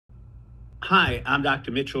Hi, I'm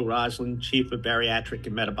Dr. Mitch Roslin, Chief of Bariatric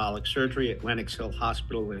and Metabolic Surgery at Lenox Hill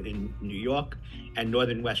Hospital in New York and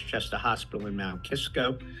Northern Westchester Hospital in Mount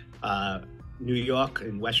Kisco, New York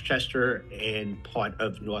and Westchester, and part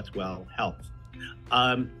of Northwell Health.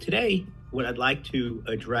 Today, what I'd like to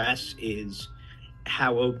address is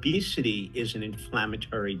how obesity is an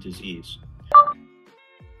inflammatory disease.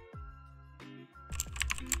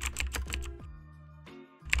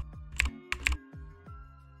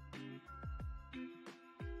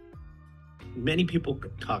 Many people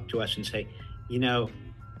talk to us and say,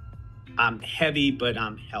 I'm heavy, but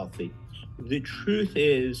I'm healthy. The truth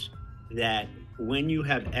is that when you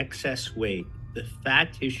have excess weight, the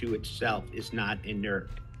fat tissue itself is not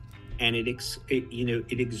inert, and it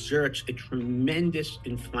exerts a tremendous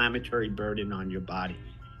inflammatory burden on your body.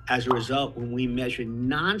 As a result, when we measure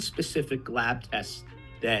non-specific lab tests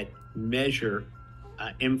that measure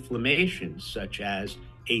inflammation, such as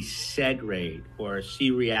a SED rate or a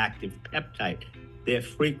C-reactive peptide, they're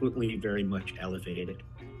frequently very much elevated.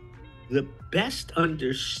 The best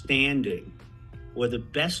understanding, or the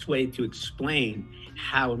best way to explain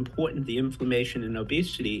how important the inflammation in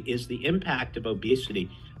obesity is, the impact of obesity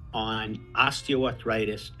on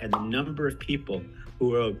osteoarthritis and the number of people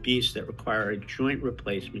who are obese that require a joint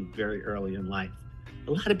replacement very early in life.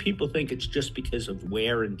 A lot of people think it's just because of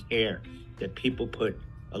wear and tear that people put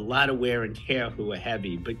a lot of wear and tear who are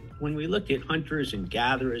heavy. But when we look at hunters and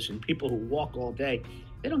gatherers and people who walk all day,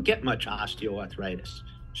 they don't get much osteoarthritis.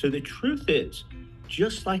 So the truth is,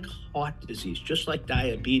 just like heart disease, just like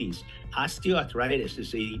diabetes, osteoarthritis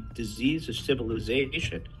is a disease of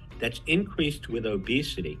civilization that's increased with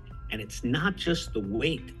obesity. And it's not just the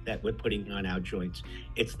weight that we're putting on our joints.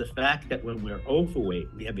 It's the fact that when we're overweight,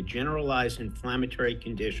 we have a generalized inflammatory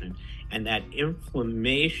condition, and that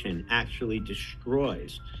inflammation actually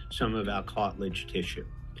destroys some of our cartilage tissue.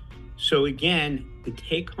 So again, the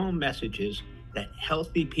take-home message is that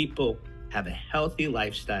healthy people have a healthy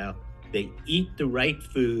lifestyle. They eat the right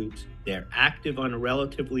foods. They're active on a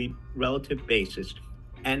relative basis.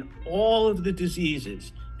 And all of the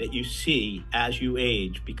diseases that you see as you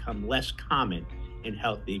age become less common in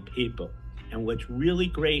healthy people. And what's really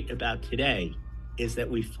great about today is that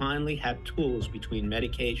we finally have tools between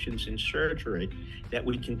medications and surgery that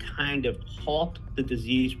we can kind of halt the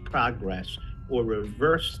disease progress or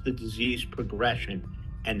reverse the disease progression.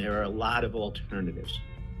 And there are a lot of alternatives.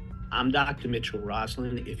 I'm Dr. Mitch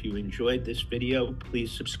Roslin. If you enjoyed this video,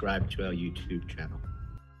 please subscribe to our YouTube channel.